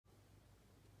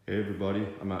Hey everybody,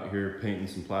 I'm out here painting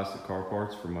some plastic car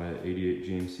parts for my 88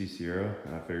 GMC Sierra,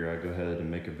 and I figured I'd go ahead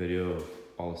and make a video of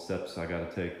all the steps I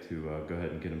gotta take to go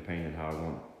ahead and get them painted how I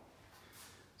want.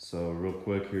 So real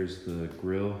quick, here's the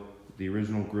grill. The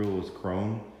original grill was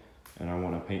chrome, and I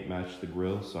want to paint match the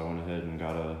grill, so I went ahead and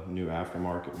got a new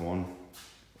aftermarket one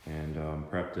and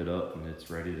prepped it up, and it's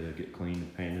ready to get cleaned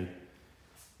and painted.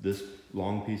 This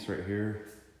long piece right here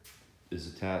is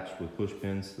attached with push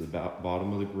pins to the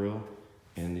bottom of the grill,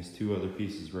 and these two other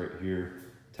pieces right here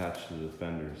attached to the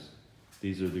fenders.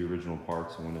 These are the original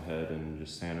parts. I went ahead and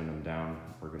just sanded them down.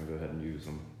 We're gonna go ahead and use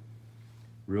them.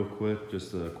 Real quick,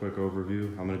 just a quick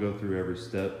overview. I'm gonna go through every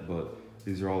step, but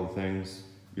these are all the things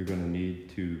you're gonna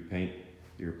need to paint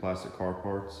your plastic car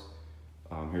parts.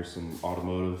 Here's some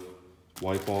automotive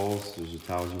wipe balls. Those are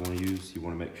towels you wanna use. You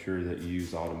wanna make sure that you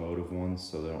use automotive ones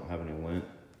so they don't have any lint.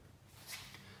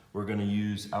 We're gonna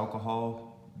use alcohol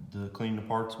to clean the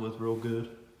parts with real good.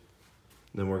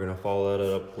 Then we're gonna follow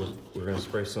that up with, we're gonna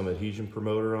spray some adhesion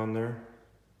promoter on there.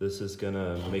 This is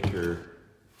gonna make your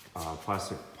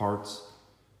plastic parts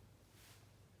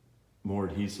more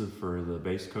adhesive for the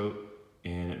base coat,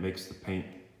 and it makes the paint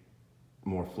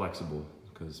more flexible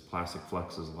because plastic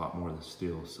flexes a lot more than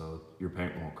steel, so your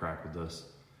paint won't crack with this.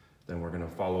 Then we're gonna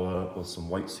follow it up with some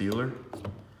white sealer,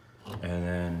 and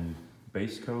then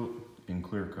base coat and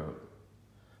clear coat.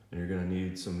 And you're gonna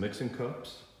need some mixing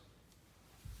cups,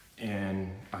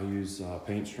 and I use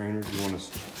paint strainers. You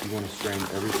wanna strain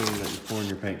everything that you pour in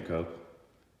your paint cup,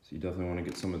 so you definitely wanna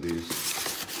get some of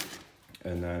these.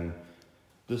 And then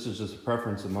this is just a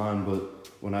preference of mine, but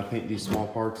when I paint these small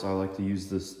parts, I like to use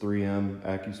this 3M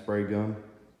AccuSpray gun.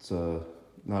 It's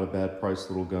not a bad price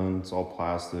little gun. It's all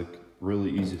plastic, really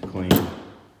easy to clean.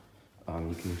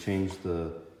 You can change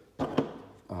the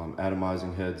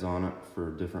atomizing heads on it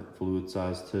for different fluid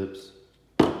size tips,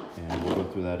 and we'll go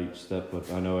through that each step,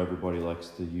 but I know everybody likes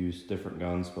to use different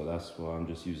guns, but that's what I'm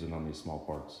just using on these small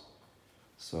parts.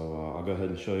 So I'll go ahead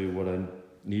and show you what I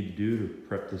need to do to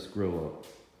prep this grill up.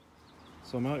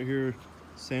 So I'm out here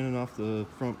sanding off the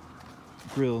front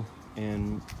grill,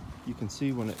 and you can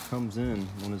see when it comes in,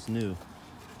 when it's new,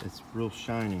 it's real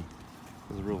shiny.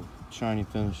 There's a real shiny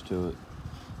finish to it.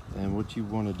 And what you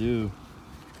want to do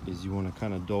is you want to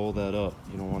kind of dull that up.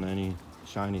 You don't want any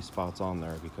shiny spots on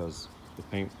there because the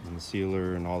paint and the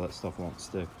sealer and all that stuff won't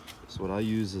stick. So what I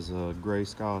use is a gray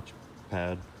Scotch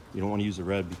pad. You don't want to use a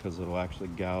red because it'll actually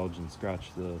gouge and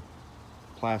scratch the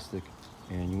plastic.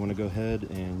 And you want to go ahead,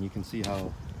 and you can see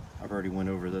how I've already went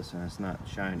over this, and it's not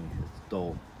shiny, it's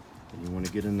dull. And you want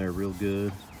to get in there real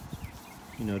good,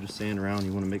 you know, just sand around.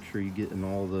 You want to make sure you get in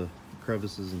all the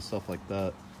crevices and stuff like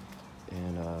that,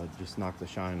 and just knock the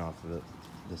shine off of it.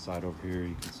 This side over here,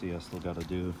 you can see I still got to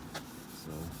do.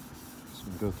 So just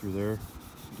gonna go through there,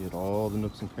 get all the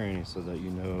nooks and crannies so that you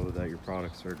know that your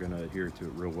products are gonna adhere to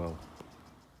it real well.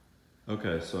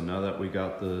 Okay, so now that we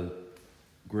got the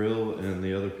grill and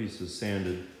the other pieces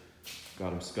sanded,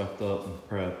 got them scuffed up and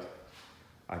prepped,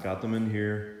 I got them in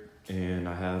here, and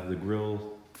I have the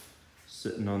grill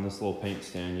sitting on this little paint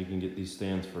stand. You can get these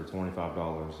stands for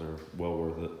 $25. They're well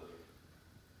worth it.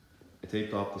 I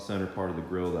taped off the center part of the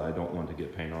grill that I don't want to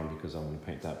get paint on because I'm going to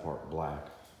paint that part black.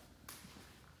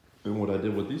 And what I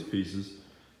did with these pieces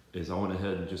is I went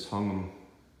ahead and just hung them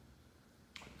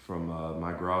from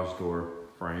my garage door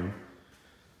frame.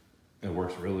 It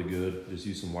works really good. Just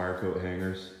use some wire coat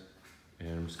hangers,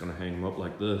 and I'm just going to hang them up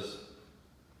like this.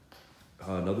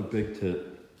 Another big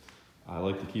tip, I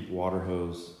like to keep a water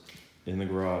hose in the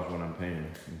garage when I'm painting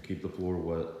and keep the floor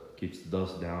wet. Keeps the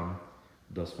dust down.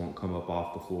 Dust won't come up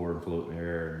off the floor and float in the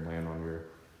air and land on your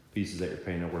pieces that you're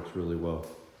painting. It works really well.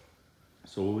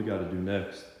 So what we got to do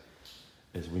next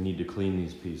is we need to clean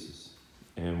these pieces.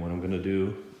 And what I'm going to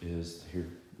do is, here,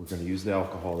 we're going to use the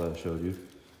alcohol that I showed you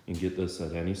and get this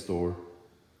at any store,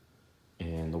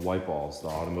 and the wipe balls, the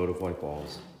automotive wipe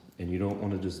balls. And you don't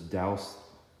want to just douse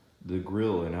the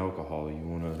grill in alcohol. You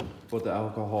want to put the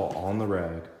alcohol on the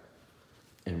rag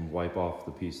and wipe off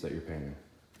the piece that you're painting.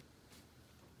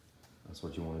 That's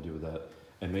what you want to do with that.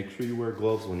 And make sure you wear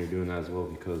gloves when you're doing that as well,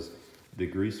 because the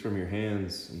grease from your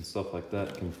hands and stuff like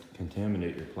that can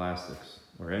contaminate your plastics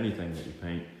or anything that you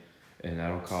paint, and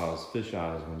that'll cause fish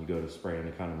eyes when you go to spray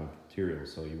any kind of material.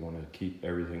 So you want to keep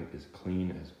everything as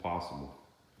clean as possible.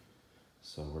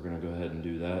 So we're going to go ahead and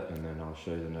do that, and then I'll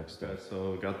show you the next step.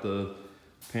 So I got the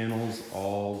panels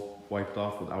all wiped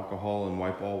off with alcohol and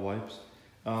wipe all wipes.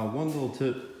 One little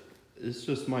tip, this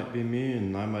just might be me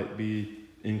and I might be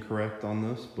incorrect on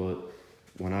this, but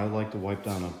when I like to wipe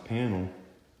down a panel,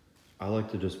 I like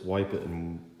to just wipe it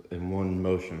in one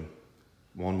motion,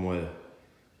 one way.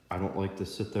 I don't like to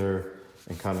sit there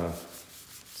and kind of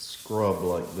scrub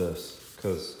like this,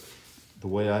 because the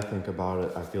way I think about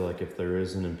it, I feel like if there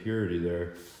is an impurity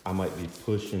there, I might be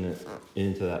pushing it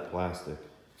into that plastic.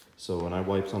 So when I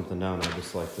wipe something down, I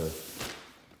just like to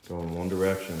go in one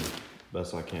direction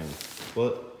best I can.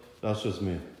 But that's just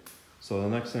me. So the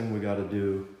next thing we got to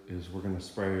do is we're going to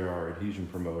spray our adhesion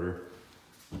promoter.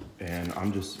 And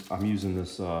I'm using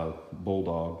this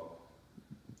Bulldog.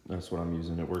 That's what I'm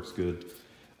using. It works good.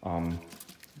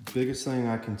 Biggest thing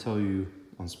I can tell you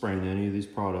on spraying any of these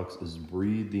products is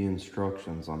read the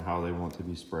instructions on how they want to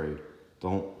be sprayed.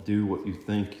 Don't do what you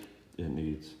think it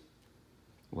needs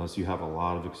unless you have a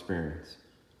lot of experience.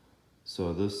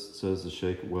 So this says to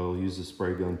shake it well, use the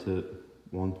spray gun tip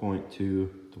 1.2 to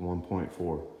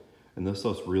 1.4. And this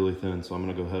stuff's really thin, so I'm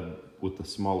gonna go ahead with the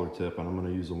smaller tip and I'm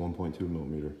gonna use a 1.2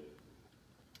 millimeter.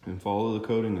 And follow the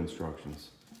coating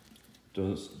instructions.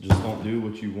 Just don't do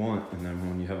what you want, and then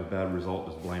when you have a bad result,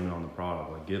 just blame it on the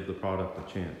product. Like, give the product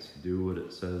a chance. Do what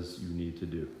it says you need to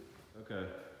do. Okay,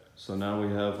 so now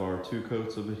we have our 2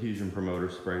 coats of adhesion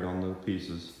promoter sprayed on the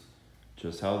pieces,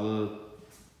 just how the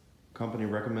company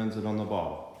recommends it on the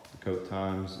bottle. The coat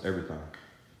times, everything.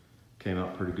 Came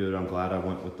out pretty good. I'm glad I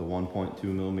went with the 1.2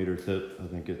 millimeter tip. I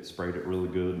think it sprayed it really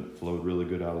good and it flowed really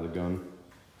good out of the gun.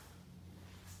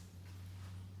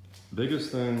 Biggest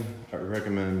thing I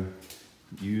recommend,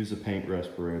 use a paint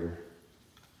respirator.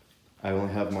 I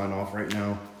only have mine off right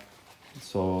now,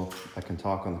 so I can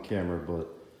talk on the camera, but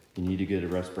you need to get a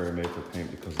respirator made for paint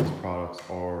because these products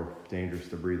are dangerous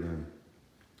to breathe in.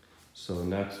 So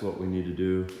next what we need to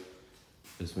do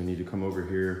is we need to come over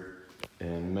here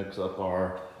and mix up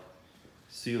our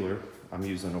sealer. I'm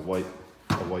using a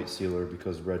white sealer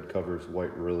because red covers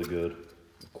white really good,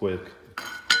 quick.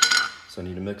 So I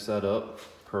need to mix that up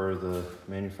per the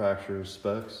manufacturer's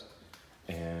specs.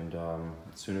 And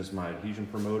as soon as my adhesion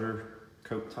promoter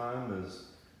coat time is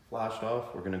flashed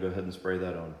off, we're gonna go ahead and spray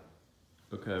that on.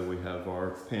 Okay, we have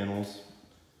our panels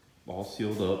all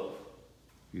sealed up.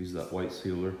 Use that white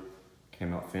sealer,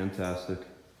 came out fantastic.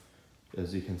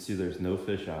 As you can see, there's no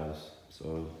fish eyes.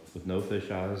 So with no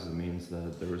fish eyes, it means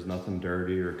that there was nothing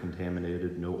dirty or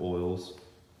contaminated, no oils.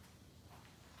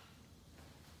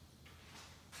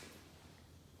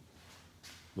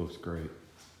 Looks great.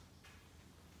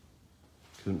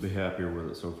 Couldn't be happier with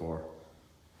it so far.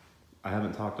 I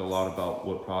haven't talked a lot about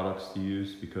what products to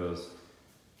use because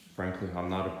frankly, I'm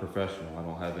not a professional. I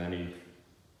don't have any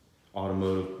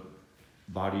automotive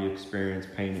body experience,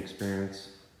 paint experience.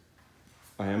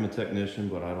 I am a technician,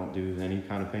 but I don't do any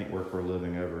kind of paint work for a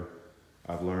living ever.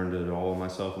 I've learned it all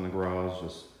myself in the garage,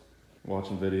 just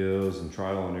watching videos and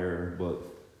trial and error. But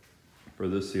for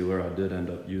this sealer, I did end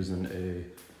up using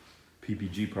a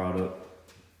PPG product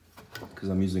because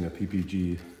I'm using a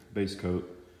PPG base coat.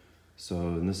 So,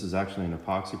 and this is actually an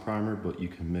epoxy primer, but you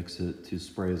can mix it to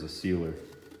spray as a sealer.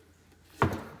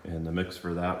 And the mix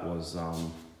for that was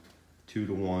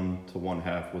 2:1 to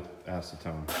 1/2 with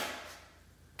acetone.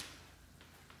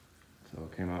 So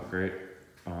it came out great.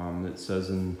 It says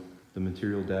in the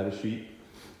material data sheet,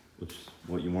 which is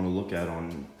what you want to look at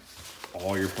on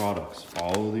all your products,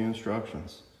 follow the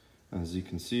instructions. As you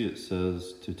can see, it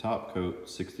says to top coat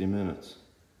 60 minutes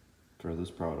for this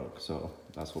product. So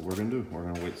that's what we're gonna do. We're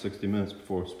gonna wait 60 minutes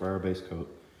before we spray our base coat.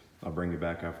 I'll bring you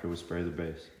back after we spray the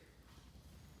base.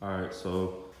 All right,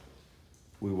 so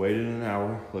we waited an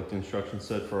hour, like the instructions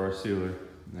said for our sealer,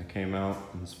 and I came out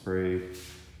and sprayed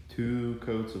 2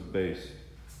 coats of base.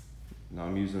 Now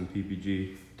I'm using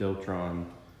PPG Deltron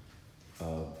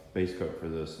base coat for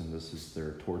this, and this is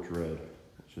their torch red,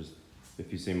 which is,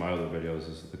 if you see my other videos,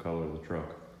 this is the color of the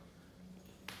truck.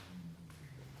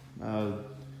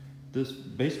 This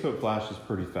base coat flashes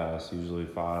pretty fast, usually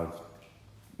 5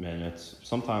 minutes.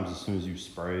 Sometimes as soon as you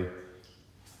spray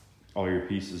all your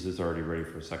pieces, it's already ready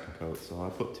for a second coat. So I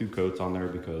put 2 coats on there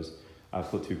because I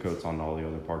put 2 coats on all the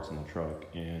other parts in the truck.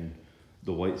 And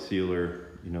the white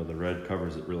sealer, you know, the red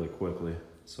covers it really quickly.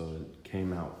 So it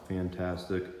came out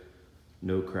fantastic,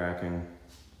 no cracking.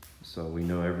 So we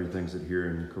know everything's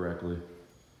adhering correctly.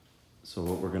 So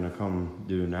what we're gonna come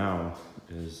do now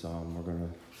is we're gonna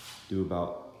do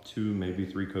about 2, maybe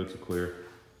 3 coats of clear.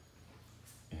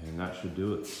 And that should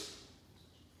do it.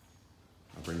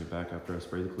 I'll bring it back after I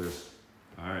spray the clear.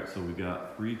 All right, so we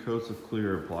got 3 coats of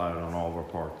clear applied on all of our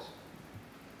parts.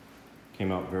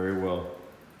 Came out very well.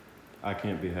 I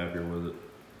can't be happier with it.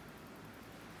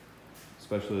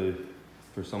 Especially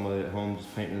for somebody at home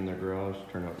just painting in their garage,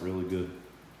 turned out really good.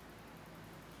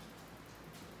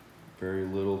 Very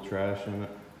little trash in it.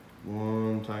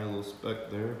 1 tiny little speck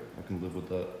there. I can live with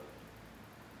that.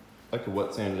 I could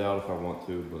wet sand it out if I want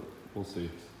to, but we'll see.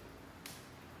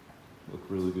 Look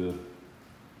really good.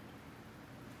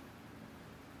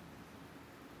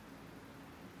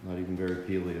 very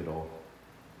peely at all.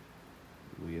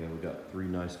 We got 3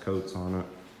 nice coats on it.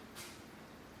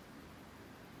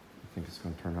 I think it's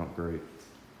going to turn out great.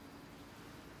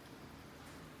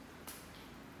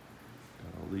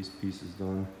 Got all these pieces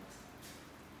done.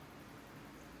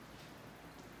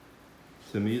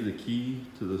 To me, the key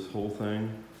to this whole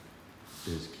thing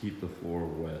is keep the floor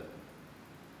wet.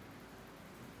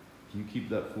 If you keep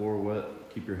that floor wet,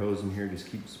 keep your hose in here,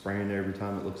 just keep spraying it every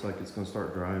time it looks like it's going to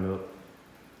start drying up.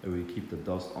 That way you keep the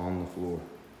dust on the floor.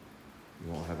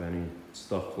 You won't have any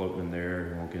stuff floating in there,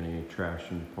 you won't get any trash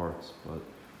in your parts. But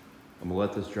I'm gonna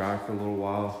let this dry for a little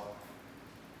while.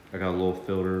 I got a little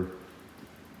filter,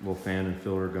 little fan and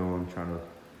filter going, trying to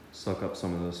suck up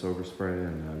some of this overspray,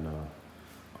 and then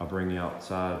I'll bring you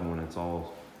outside when it's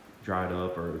all dried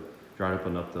up, or dried up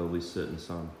enough to at least sit in the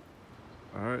sun.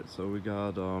 All right, so we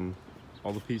got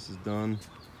all the pieces done.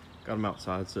 Got them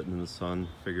outside sitting in the sun.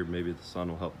 Figured maybe the sun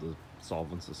will help the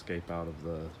solvents escape out of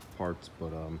the parts,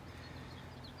 but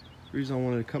the reason I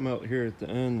wanted to come out here at the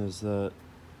end is that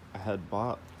I had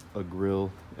bought a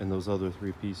grill and those other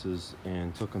 3 pieces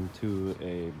and took them to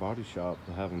a body shop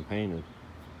to have them painted.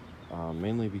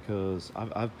 Mainly because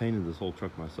I've painted this whole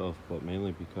truck myself, but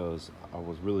mainly because I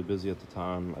was really busy at the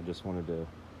time. I just wanted to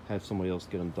have somebody else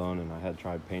get them done, and I had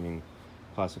tried painting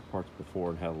plastic parts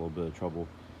before and had a little bit of trouble.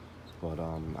 But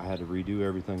I had to redo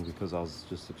everything because I was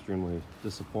just extremely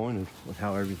disappointed with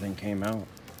how everything came out.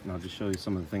 And I'll just show you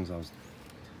some of the things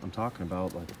I'm talking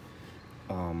about. Like,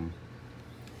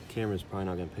 camera's probably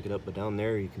not gonna pick it up, but down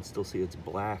there you can still see it's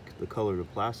black, the color of the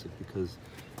plastic, because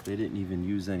they didn't even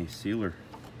use any sealer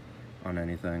on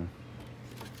anything.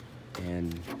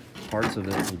 And parts of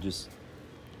it, they just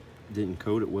didn't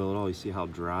coat it well at all. You see how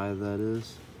dry that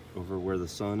is over where the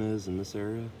sun is in this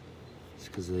area? It's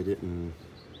because they didn't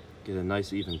get a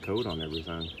nice even coat on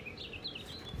everything.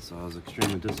 So I was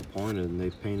extremely disappointed, and they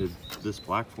painted this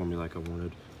black for me like I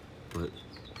wanted, but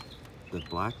the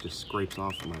black just scrapes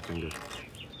off of my finger.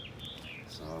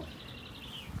 So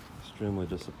extremely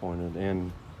disappointed.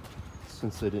 And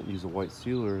since they didn't use a white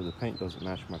sealer, the paint doesn't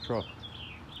match my truck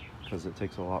because it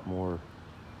takes a lot more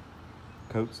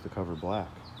coats to cover black.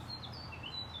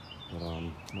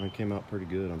 But it came out pretty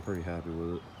good. I'm pretty happy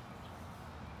with it.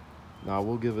 Now I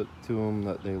will give it to them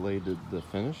that they laid the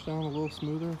finish down a little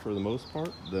smoother for the most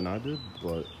part than I did,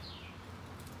 but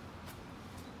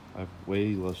I have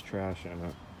way less trash in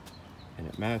it, and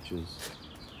it matches,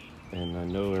 and I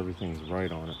know everything's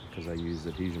right on it because I use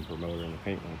the adhesion promoter and the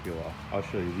paint won't peel off. I'll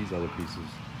show you these other pieces.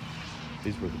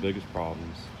 These were the biggest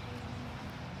problems.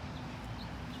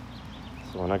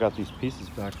 So when I got these pieces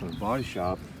back from the body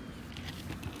shop,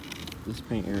 this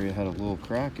paint area had a little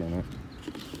crack in it,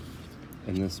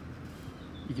 and this,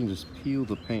 you can just peel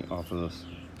the paint off of this.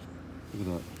 Look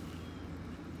at that.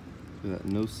 Look at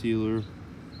that. No sealer,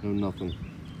 no nothing.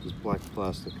 Just black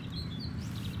plastic.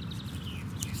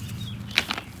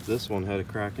 This one had a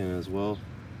crack in it as well.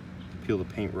 Peel the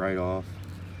paint right off.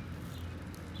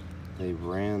 They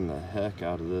ran the heck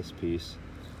out of this piece.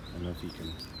 I don't know if you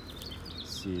can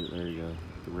see it. There you go.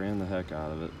 They ran the heck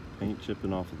out of it. Paint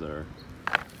chipping off of there.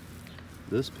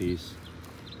 This piece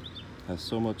has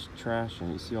so much trash in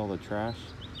it. You see all the trash?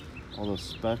 All those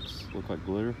specks look like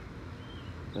glitter.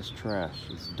 That's trash.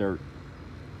 It's dirt.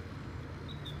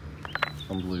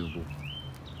 Unbelievable.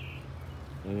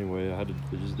 Anyway, I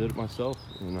just did it myself,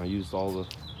 and I used all the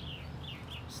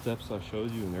steps I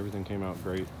showed you, and everything came out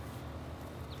great.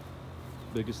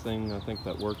 Biggest thing I think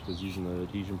that worked is using the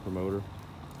adhesion promoter.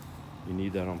 You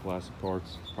need that on plastic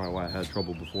parts. Probably why I had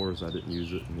trouble before is I didn't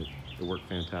use it, and it worked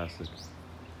fantastic.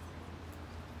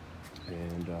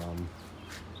 And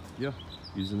yeah,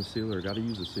 using the sealer. Got to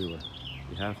use a sealer.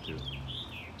 You have to.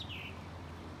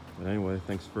 But anyway,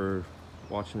 thanks for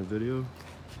watching the video.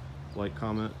 Like,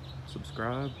 comment,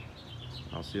 subscribe.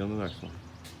 I'll see you on the next one.